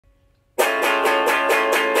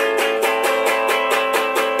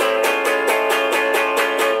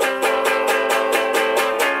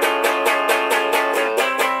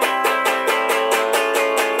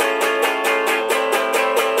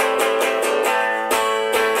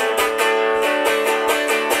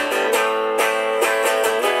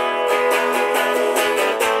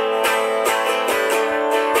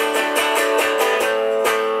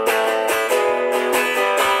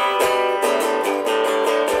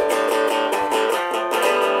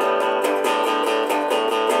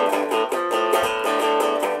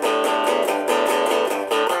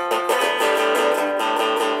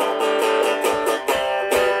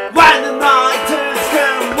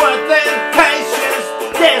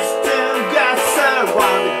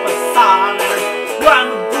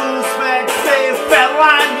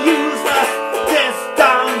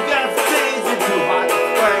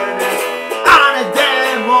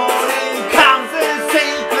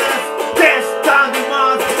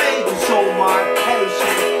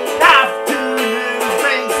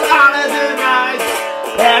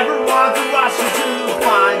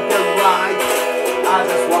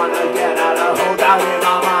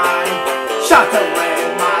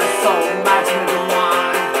Shattering my soul, matching the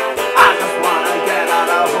wine. I just wanna get out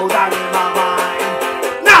of hold on in my mind.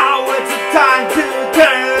 Now it's time to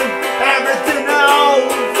turn everything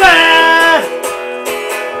over.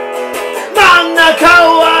 真ん中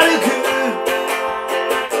を歩く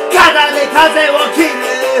肩で風を切る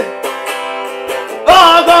大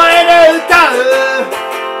声で歌う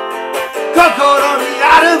心に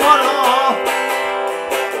あるもの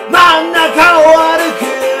真ん中を歩く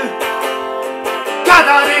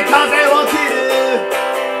肩で風を切る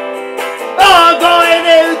大声で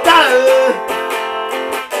歌う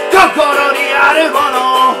心にあるも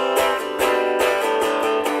の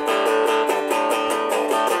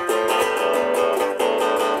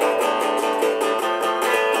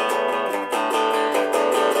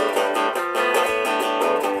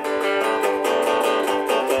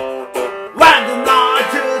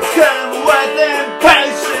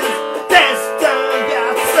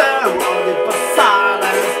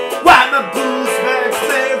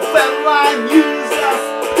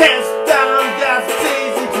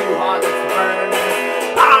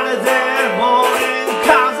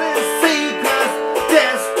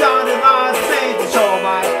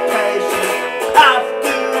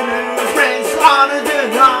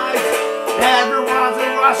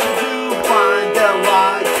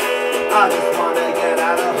I just wanna get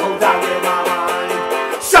out of hold on in my mind.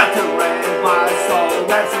 Shattering my soul,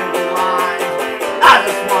 that's in the line. I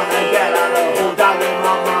just wanna get out of hold on in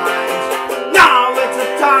my mind. Now it's a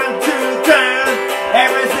time to turn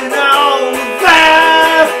everything over.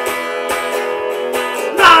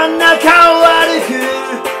 真ん中を歩く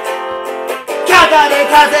肩で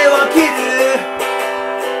風を切る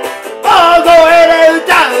大声で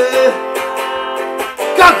歌う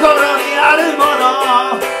心にあるも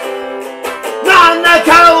の真ん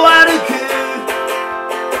中を歩く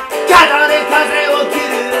肩で風を切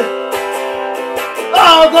る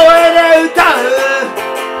大声で歌う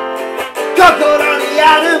心に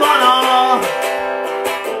あるもの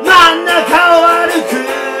真ん中を歩く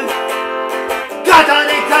肩で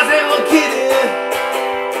風を切る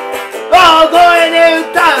大声で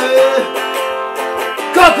歌う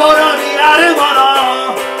心にあるもの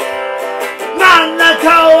真ん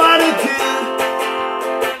中を歩く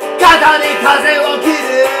肩で風を切る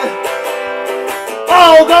大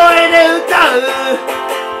声で歌う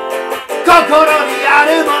心にある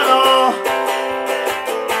もの